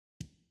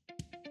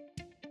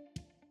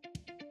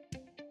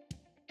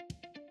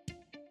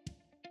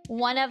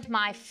One of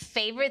my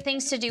favorite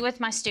things to do with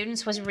my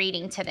students was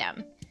reading to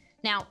them.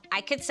 Now, I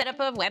could set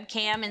up a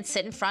webcam and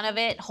sit in front of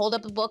it, hold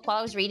up a book while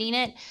I was reading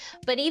it,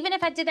 but even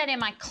if I did that in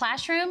my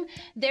classroom,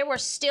 there were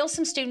still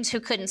some students who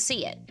couldn't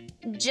see it.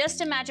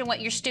 Just imagine what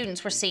your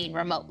students were seeing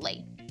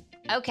remotely.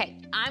 Okay,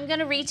 I'm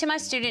gonna read to my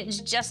students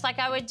just like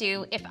I would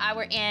do if I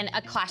were in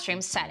a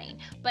classroom setting,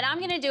 but I'm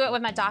gonna do it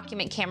with my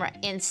document camera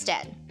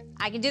instead.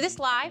 I can do this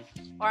live,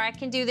 or I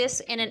can do this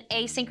in an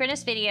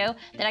asynchronous video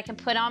that I can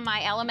put on my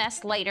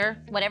LMS later,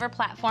 whatever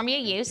platform you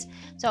use.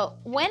 So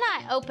when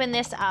I open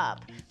this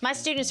up, my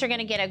students are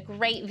gonna get a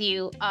great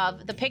view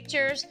of the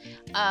pictures,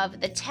 of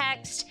the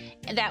text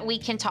that we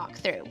can talk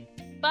through.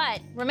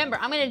 But remember,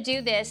 I'm gonna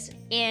do this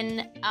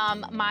in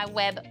my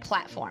web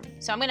platform.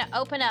 So I'm gonna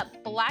open up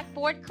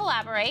Blackboard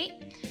Collaborate,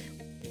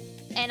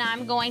 and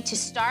I'm going to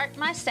start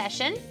my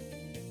session.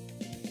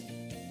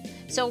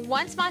 So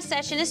once my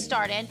session is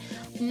started,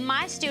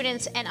 my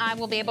students and I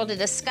will be able to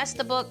discuss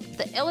the book,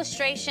 the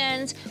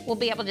illustrations, we'll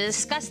be able to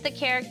discuss the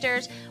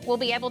characters, we'll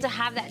be able to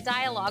have that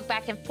dialogue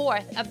back and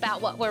forth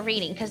about what we're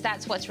reading, because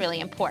that's what's really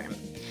important.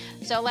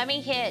 So let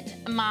me hit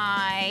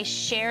my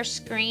share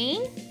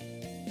screen.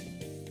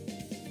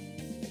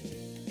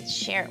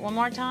 Share it one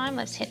more time.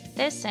 Let's hit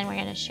this and we're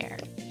gonna share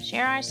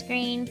our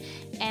screen.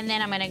 And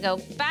then I'm gonna go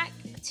back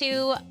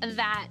to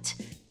that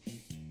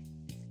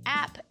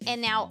app,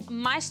 and now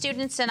my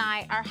students and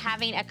I are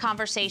having a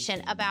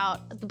conversation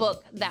about the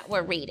book that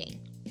we're reading.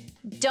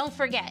 Don't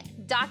forget,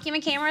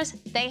 document cameras,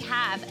 they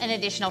have an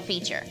additional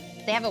feature.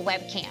 They have a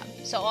webcam.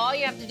 So all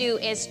you have to do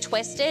is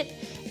twist it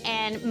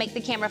and make the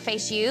camera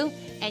face you,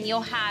 and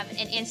you'll have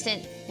an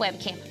instant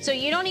webcam. So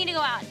you don't need to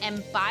go out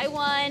and buy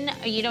one,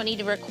 or you don't need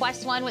to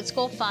request one with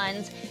school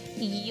funds.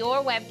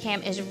 Your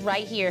webcam is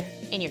right here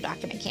in your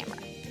document camera.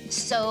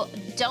 So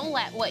don't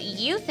let what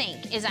you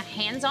think is a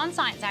hands-on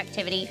science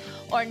activity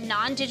or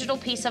non-digital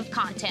piece of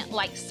content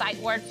like sight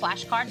word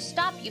flashcards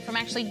stop you from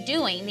actually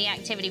doing the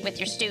activity with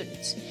your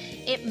students.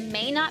 It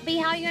may not be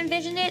how you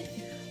envisioned it,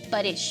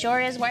 but it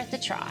sure is worth a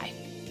try.